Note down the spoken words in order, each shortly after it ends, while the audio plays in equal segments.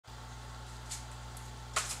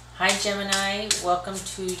Hi Gemini, welcome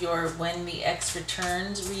to your When the X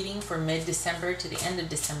Returns reading for mid-December to the end of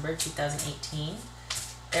December 2018.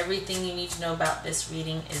 Everything you need to know about this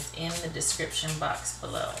reading is in the description box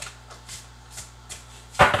below.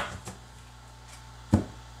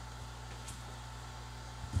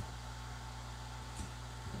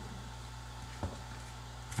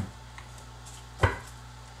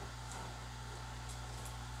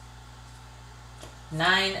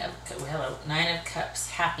 Nine of Cups,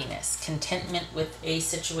 happiness, contentment with a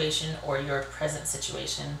situation or your present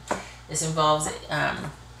situation. This involves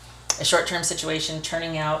a short-term situation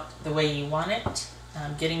turning out the way you want it,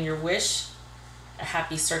 getting your wish, a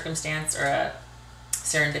happy circumstance, or a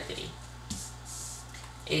serendipity.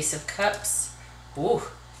 Ace of Cups,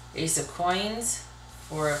 Ace of Coins,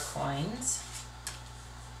 Four of Coins,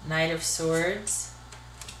 Knight of Swords,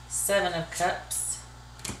 Seven of Cups,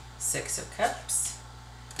 Six of Cups,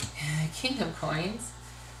 King of Coins,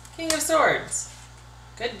 King of Swords.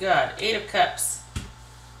 Good God. Eight of Cups.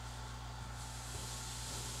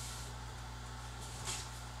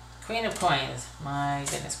 Queen of Coins. My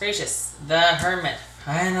goodness gracious. The Hermit.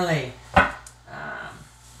 Finally.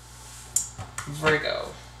 Virgo.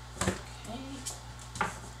 Okay.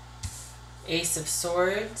 Ace of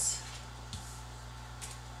Swords.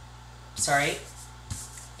 Sorry.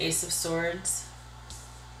 Ace of Swords.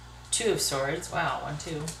 Two of Swords. Wow. 1,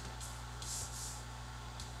 2.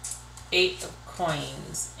 Eight of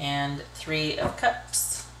Coins and Three of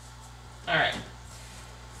Cups. All right.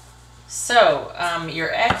 So,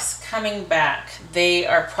 your ex coming back, they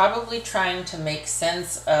are probably trying to make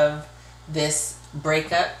sense of this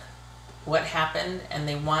breakup, what happened, and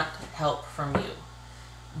they want help from you.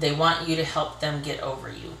 They want you to help them get over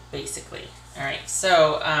you, basically. All right.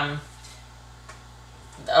 So,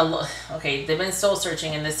 okay, they've been soul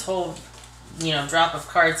searching, and this whole drop of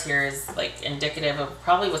cards here is like indicative of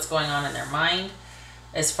probably what's going on in their mind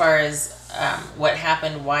as far as what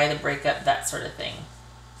happened, why the breakup, that sort of thing,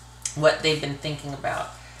 what they've been thinking about.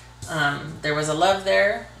 There was a love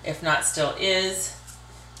there, if not still is,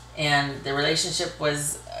 and the relationship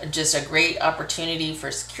was just a great opportunity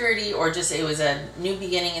for security, or just it was a new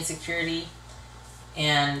beginning in security,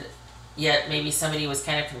 and yet maybe somebody was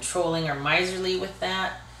kind of controlling or miserly with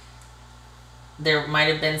that. There might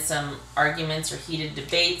have been some arguments or heated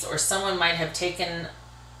debates, or someone might have taken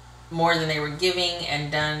more than they were giving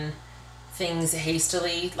and done things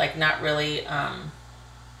hastily, like not really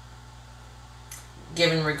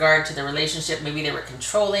given regard to the relationship. Maybe they were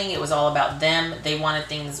controlling. It was all about them. They wanted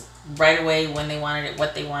things right away, when they wanted it,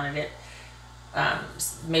 what they wanted it.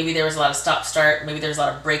 Maybe there was a lot of stop-start. Maybe there was a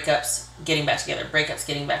lot of breakups, getting back together, breakups,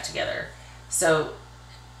 getting back together. So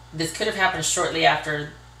this could have happened shortly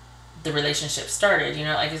after the relationship started,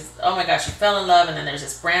 like, oh my gosh, you fell in love, and then there's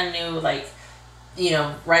this brand new, like,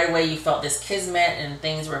 right away you felt this kismet, and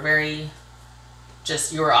things were very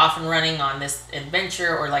just, you were off and running on this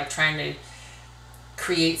adventure, or like trying to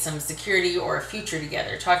create some security or a future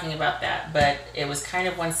together, talking about that. But it was kind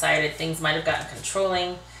of one-sided. Things might have gotten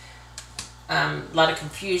controlling, a lot of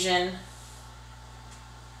confusion,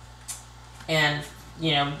 and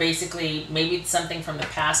basically maybe something from the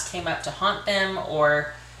past came up to haunt them,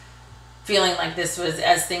 or feeling like this was,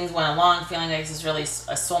 as things went along, feeling like this is really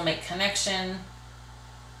a soulmate connection,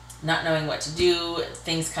 not knowing what to do,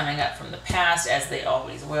 things coming up from the past, as they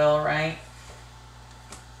always will, right?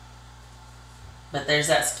 But there's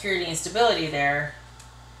that security and stability there.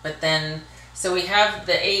 But then, so we have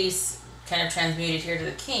the ace kind of transmuted here to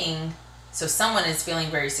the king. So someone is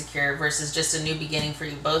feeling very secure versus just a new beginning for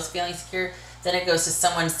you both feeling secure. Then it goes to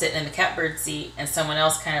someone sitting in the catbird seat, and someone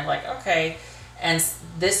else kind of like, okay. And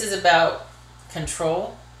this is about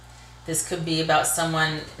control. This could be about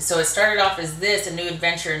someone. So it started off as this, a new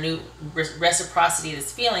adventure, a new reciprocity,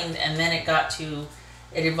 this feeling, and then it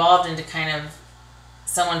evolved into kind of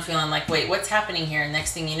someone feeling like, wait, what's happening here? And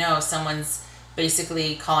next thing you know, someone's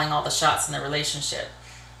basically calling all the shots in the relationship.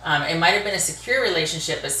 It might have been a secure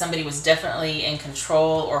relationship, but somebody was definitely in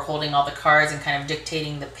control or holding all the cards and kind of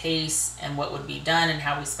dictating the pace and what would be done and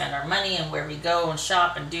how we spend our money and where we go and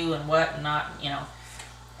shop and do and what and not,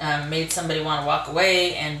 made somebody want to walk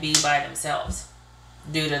away and be by themselves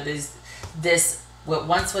due to this what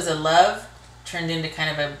once was a love turned into kind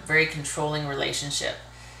of a very controlling relationship.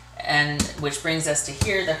 And which brings us to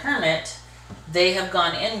here, the Hermit. They have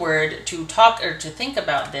gone inward to talk or to think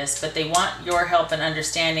about this, but they want your help and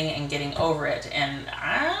understanding and getting over it. And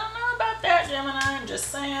I don't know about that, Gemini. I'm just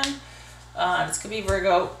saying. This could be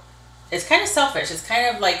Virgo. It's kind of selfish. It's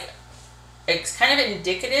kind of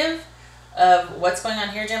indicative of what's going on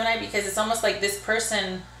here, Gemini, because it's almost like this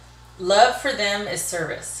person, love for them is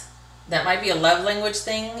service. That might be a love language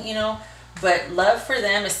thing, you know, but love for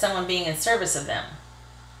them is someone being in service of them.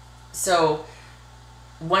 So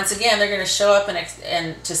once again, they're going to show up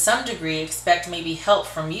and to some degree expect maybe help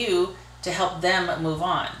from you to help them move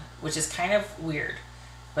on, which is kind of weird,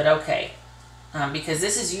 but okay. Because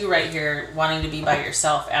this is you right here wanting to be by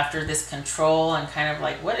yourself after this control and kind of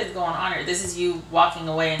like, what is going on here? This is you walking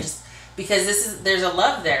away and just, because there's a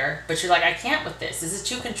love there, but you're like, I can't with this. This is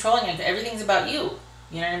too controlling and everything's about you.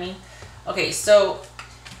 You know what I mean? Okay, so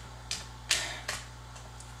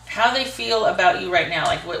how they feel about you right now,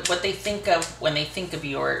 like what they think of when they think of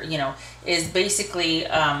you, or, you know, is basically,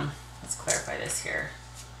 let's clarify this here.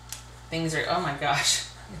 Things are, oh my gosh.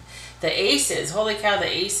 The aces, holy cow, the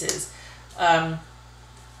aces.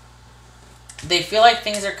 They feel like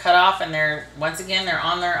things are cut off and they're, once again, they're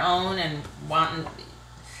on their own and wanting,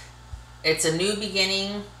 it's a new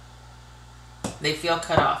beginning. They feel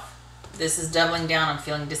cut off. This is doubling down on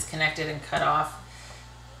feeling disconnected and cut off.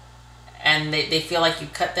 And they feel like you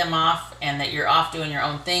cut them off and that you're off doing your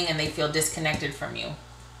own thing and they feel disconnected from you.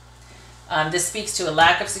 This speaks to a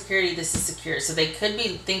lack of security. This is secure. So they could be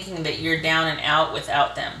thinking that you're down and out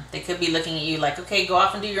without them. They could be looking at you like, okay, go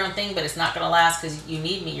off and do your own thing, but it's not going to last because you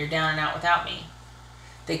need me. You're down and out without me.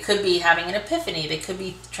 They could be having an epiphany. They could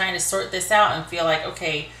be trying to sort this out and feel like,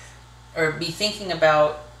 okay, or be thinking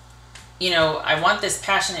about, you know, I want this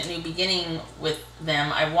passionate new beginning with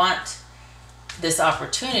them. I want this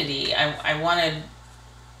opportunity. I want to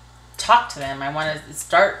talk to them. I want to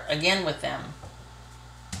start again with them.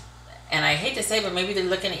 And I hate to say, but maybe they're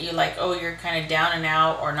looking at you like, oh, you're kind of down and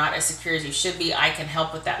out or not as secure as you should be. I can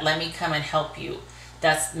help with that. Let me come and help you.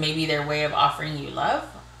 That's maybe their way of offering you love.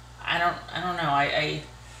 I don't know.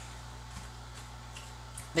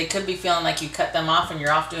 They could be feeling like you cut them off and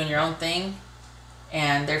you're off doing your own thing.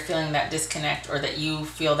 And they're feeling that disconnect, or that you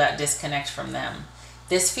feel that disconnect from them.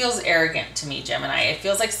 This feels arrogant to me, Gemini. It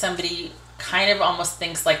feels like somebody kind of almost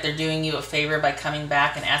thinks like they're doing you a favor by coming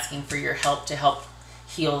back and asking for your help to help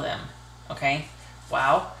heal them. Okay?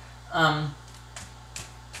 Wow.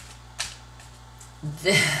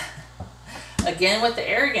 Again, with the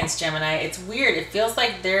arrogance, Gemini, it's weird. It feels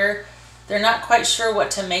like they're not quite sure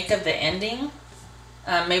what to make of the ending.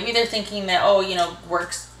 Maybe they're thinking that, oh, you know,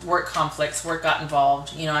 work conflicts, work got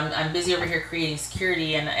involved. You know, I'm busy over here creating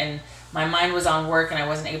security and my mind was on work and I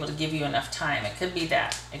wasn't able to give you enough time. It could be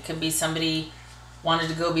that. It could be somebody wanted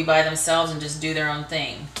to go be by themselves and just do their own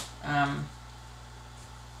thing.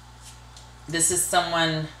 This is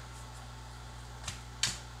someone,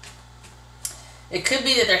 it could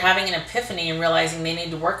be that they're having an epiphany and realizing they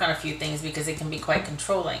need to work on a few things because it can be quite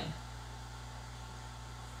controlling.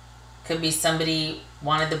 Could be somebody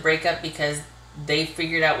wanted to break up because they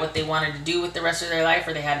figured out what they wanted to do with the rest of their life,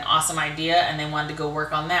 or they had an awesome idea and they wanted to go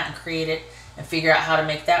work on that and create it and figure out how to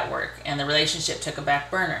make that work, and the relationship took a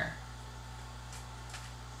back burner.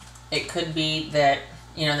 It could be that,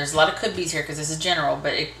 you know, there's a lot of could be's here because this is general,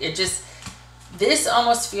 but it just, this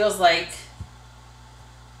almost feels like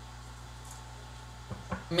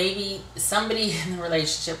maybe somebody in the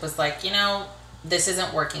relationship was like, you know, this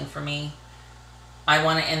isn't working for me. I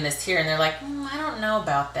want to end this here. And they're like, I don't know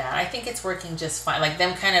about that. I think it's working just fine. Like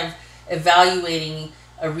them kind of evaluating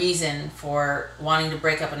a reason for wanting to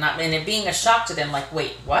break up and it being a shock to them, like,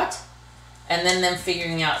 wait, what? And then them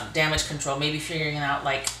figuring out damage control, maybe figuring out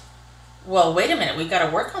like, well, wait a minute, we've got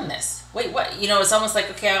to work on this. Wait, what? You know, it's almost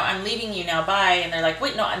like, okay, I'm leaving you now, bye. And they're like,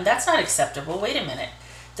 wait, no, and that's not acceptable. Wait a minute.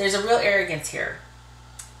 There's a real arrogance here.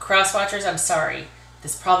 Crosswatchers, I'm sorry.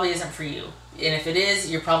 This probably isn't for you. And if it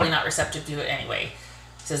is, you're probably not receptive to it anyway.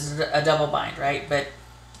 So it's a double bind, right? But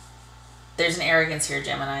there's an arrogance here,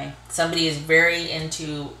 Gemini. Somebody is very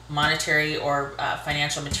into monetary or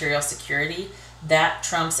financial material security. That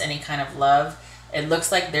trumps any kind of love. It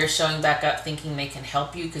looks like they're showing back up thinking they can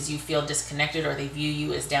help you because you feel disconnected, or they view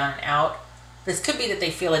you as down and out. This could be that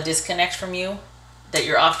they feel a disconnect from you, that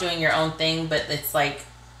you're off doing your own thing, but it's like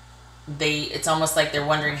it's almost like they're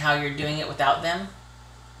wondering how you're doing it without them.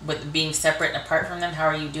 With being separate and apart from them, how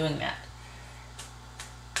are you doing that?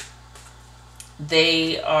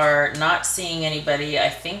 They are not seeing anybody. I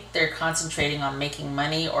think they're concentrating on making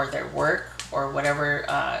money or their work or whatever.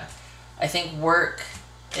 I think work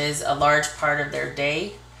is a large part of their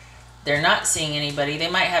day. They're not seeing anybody. They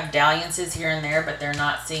might have dalliances here and there, but they're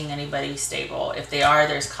not seeing anybody stable. If they are,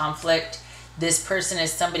 there's conflict. This person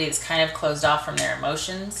is somebody that's kind of closed off from their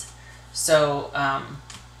emotions. So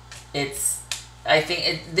I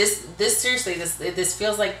think this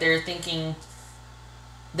feels like they're thinking,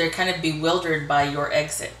 they're kind of bewildered by your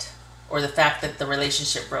exit or the fact that the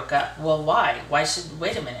relationship broke up. Well, why?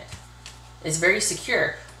 Wait a minute. It's very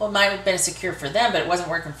secure. Well, it might have been secure for them, but it wasn't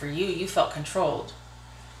working for you. You felt controlled.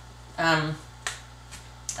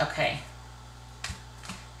 Okay.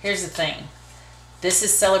 Here's the thing. This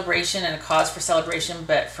is celebration and a cause for celebration,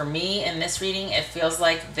 but for me in this reading, it feels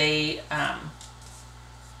like they,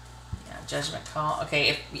 judgment call.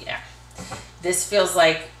 Okay, this feels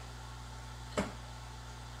like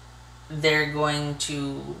they're going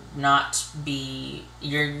to not be,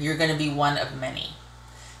 you're going to be one of many.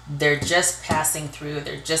 They're just passing through.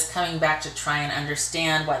 They're just coming back to try and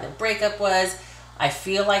understand why the breakup was. I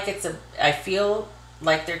feel like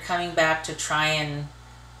they're coming back to try and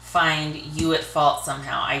find you at fault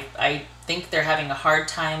somehow. I think they're having a hard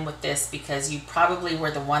time with this because you probably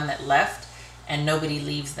were the one that left and nobody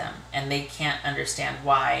leaves them and they can't understand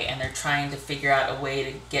why, and they're trying to figure out a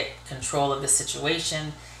way to get control of the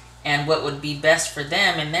situation. And what would be best for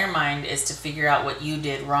them in their mind is to figure out what you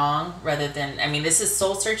did wrong rather than, I mean, this is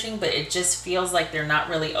soul searching, but it just feels like they're not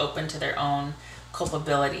really open to their own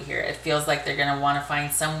culpability here. It feels like they're going to want to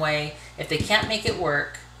find some way. If they can't make it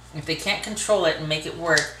work, if they can't control it and make it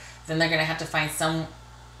work, then they're going to have to find some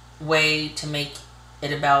way to make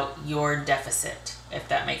it about your deficit, if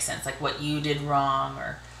that makes sense. Like what you did wrong,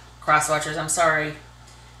 or cross watchers, I'm sorry.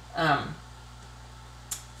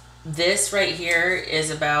 This right here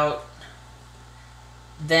is about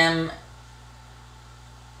them,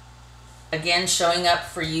 again, showing up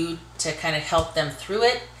for you to kind of help them through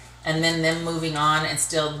it, and then them moving on and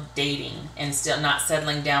still dating and still not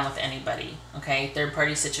settling down with anybody. Okay, third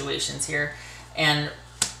party situations here. And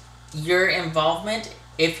your involvement,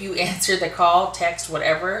 if you answer the call, text,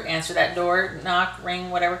 whatever, answer that door, knock,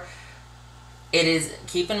 ring, whatever, it is,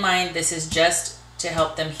 keep in mind, this is just to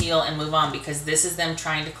help them heal and move on, because this is them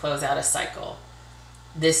trying to close out a cycle.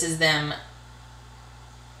 This is them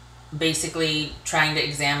basically trying to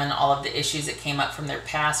examine all of the issues that came up from their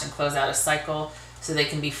past and close out a cycle so they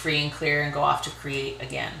can be free and clear and go off to create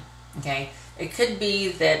again. Okay, it could be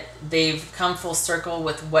that they've come full circle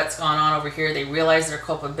with what's gone on over here. They realize their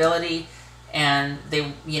culpability, and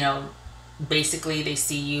they, basically they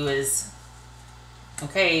see you as,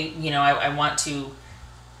 okay, I want to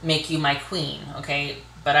make you my queen, okay?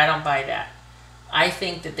 But I don't buy that. I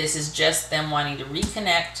think that this is just them wanting to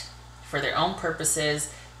reconnect for their own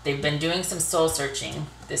purposes. They've been doing some soul searching.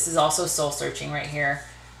 This is also soul searching right here.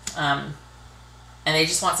 And they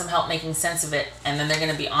just want some help making sense of it. And then they're going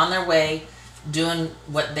to be on their way doing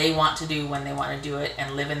what they want to do when they want to do it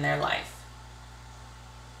and living their life.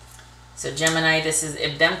 So Gemini, this is,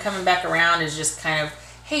 if them coming back around is just kind of,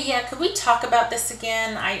 hey, yeah, could we talk about this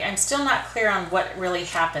again? I'm still not clear on what really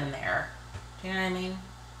happened there. Do you know what I mean?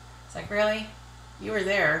 It's like, really? You were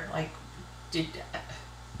there. Like, okay.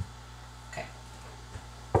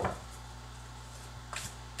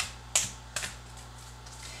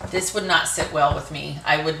 This would not sit well with me.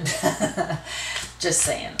 I would, just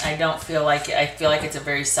saying. I feel like it's a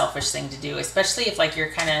very selfish thing to do, especially if like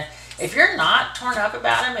you're kind of, if you're not torn up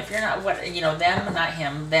about him, if you're not, them, not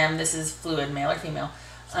him, them, this is fluid, male or female.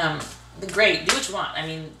 Great, do what you want. I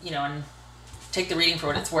mean, and take the reading for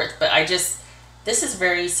what it's worth. But this is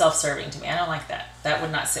very self-serving to me. I don't like that. That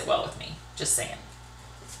would not sit well with me. Just saying.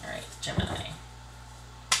 All right, Gemini.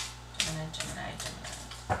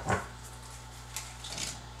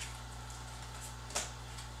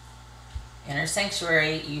 Inner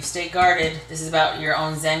sanctuary, you stay guarded. This is about your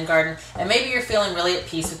own Zen garden. And maybe you're feeling really at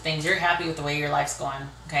peace with things. You're happy with the way your life's going,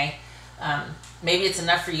 okay? Maybe it's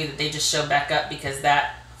enough for you that they just show back up, because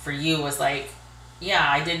that for you was like, yeah,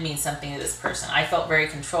 I did mean something to this person. I felt very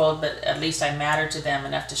controlled, but at least I mattered to them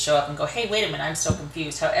enough to show up and go, hey, wait a minute, I'm still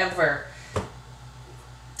confused. However,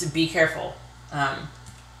 to be careful.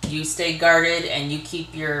 You stay guarded and you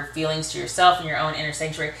keep your feelings to yourself in your own inner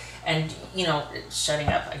sanctuary. And, shutting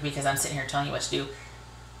up because I'm sitting here telling you what to do.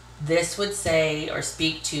 This would say or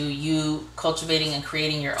speak to you cultivating and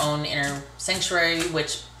creating your own inner sanctuary,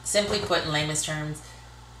 which, simply put in layman's terms,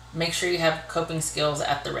 make sure you have coping skills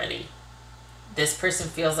at the ready. This person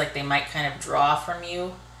feels like they might kind of draw from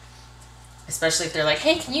you, especially if they're like,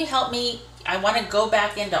 hey, can you help me? I want to go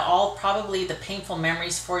back into all probably the painful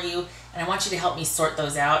memories for you, and I want you to help me sort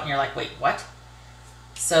those out. And you're like, wait, what?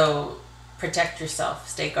 So protect yourself.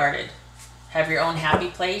 Stay guarded. Have your own happy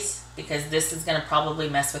place, because this is going to probably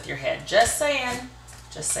mess with your head. Just saying.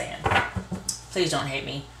 Just saying. Please don't hate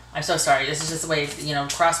me. I'm so sorry. This is just the way,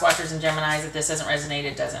 cross watchers and Geminis, if this doesn't resonate,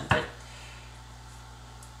 it doesn't. But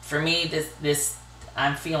for me, this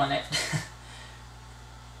I'm feeling it.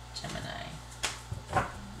 Gemini.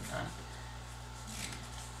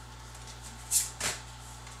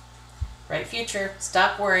 Bright future.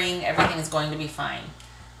 Stop worrying. Everything is going to be fine.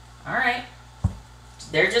 All right.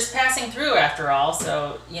 they're just passing through after all.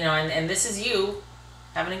 So, you know, and this is you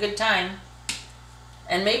having a good time.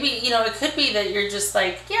 And maybe, you know, it could be that you're just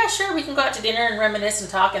like, yeah, sure, we can go out to dinner and reminisce and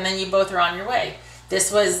talk, and then you both are on your way.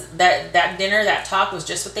 This was, that dinner, that talk was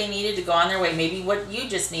just what they needed to go on their way. Maybe what you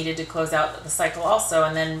just needed to close out the cycle also,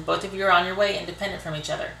 and then both of you are on your way independent from each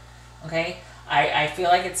other. Okay? I feel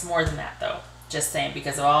like it's more than that, though. Just saying,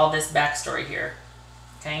 because of all this backstory here.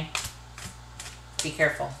 Okay? Be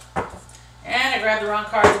careful. And I grabbed the wrong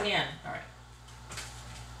cards again. All right.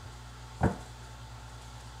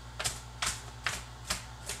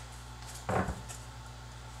 All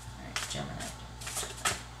right, Gemini.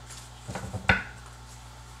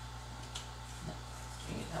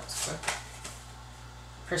 Gee, that was quick.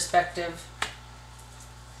 Perspective.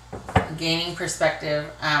 Gaining perspective.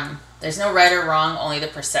 There's no right or wrong, only the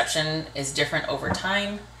perception is different over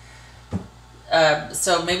time.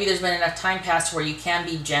 So maybe there's been enough time passed where you can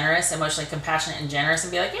be generous, emotionally compassionate and generous,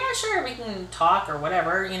 and be like, yeah, sure, we can talk or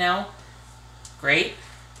whatever, you know. Great.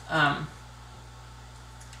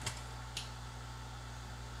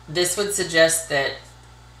 This would suggest that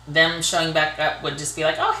them showing back up would just be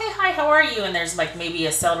like, oh, hey, hi, how are you? And there's like maybe a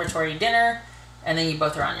celebratory dinner, and then you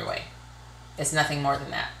both are on your way. It's nothing more than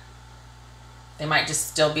that. They might just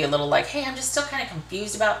still be a little like, hey, I'm just still kind of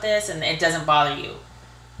confused about this, and it doesn't bother you.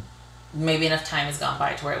 Maybe enough time has gone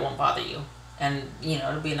by to where it won't bother you. And, you know,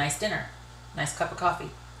 it'll be a nice dinner. Nice cup of coffee.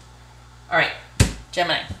 All right,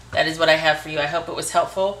 Gemini, that is what I have for you. I hope it was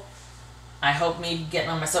helpful. I hope me getting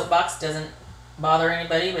on my soapbox doesn't bother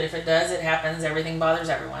anybody, but if it does, it happens. Everything bothers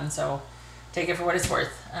everyone, so take it for what it's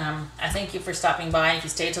worth. I thank you for stopping by. If you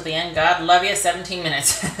stayed till the end, God love you. 17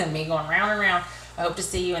 minutes. Me going round and round. I hope to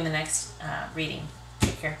see you in the next reading.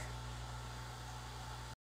 Take care.